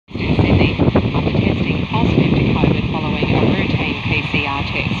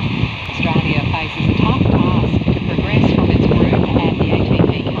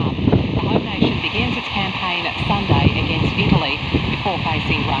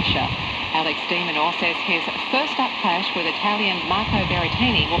Russia. Alex de Minaur says his first up clash with Italian Marco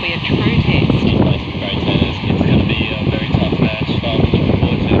Berrettini will be a true test. He's played some great tennis. It's going to be a very tough match, but I'm looking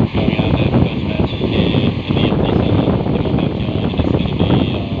forward to going out there. First match here in the Italy summer in my backyard, and it's going to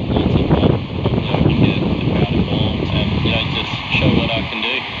be lots of fun. Hopefully I can get the crowd involved and, just show what I can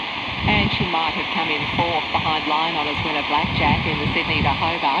do. And she might have come in fourth behind line honours winner Blackjack in the Sydney to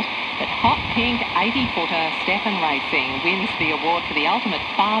Hobart, but hot pink 80-footer Stefan Racing wins the award for the ultimate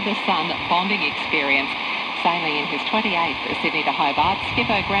father-son bonding experience. Sailing in his 28th Sydney to Hobart,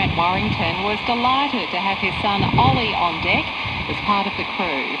 skipper Grant Warrington was delighted to have his son Ollie on deck as part of the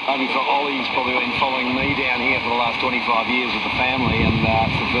crew. Only for Ollie's probably been following me down here for the last 25 years with the family, and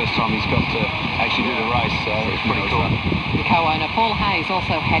it's the first time he's got to actually do the race, so it's pretty cool. The co-owner Paul Hayes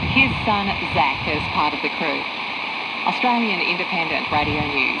also had his son Zach as part of the crew. Australian Independent Radio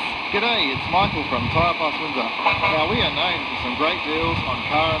News. G'day, it's Michael from Tyre Plus Windsor. Now, we are known for some great deals on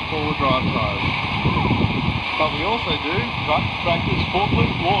car and four-wheel drive tyres. But we also do truck, tractors,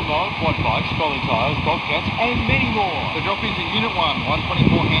 forklifts, lawnmowers, quad bikes, trolley tyres, bobcats, and many more. So drop into Unit 1,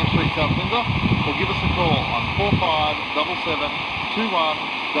 124 Ham Street, South Windsor, or give us a call on 4577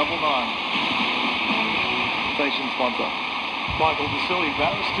 2199. Station sponsor. Michael Vasili,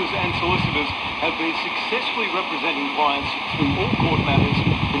 barristers and solicitors have been successfully representing clients through all court matters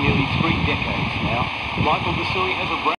for nearly 3 decades now. Michael Vasili has a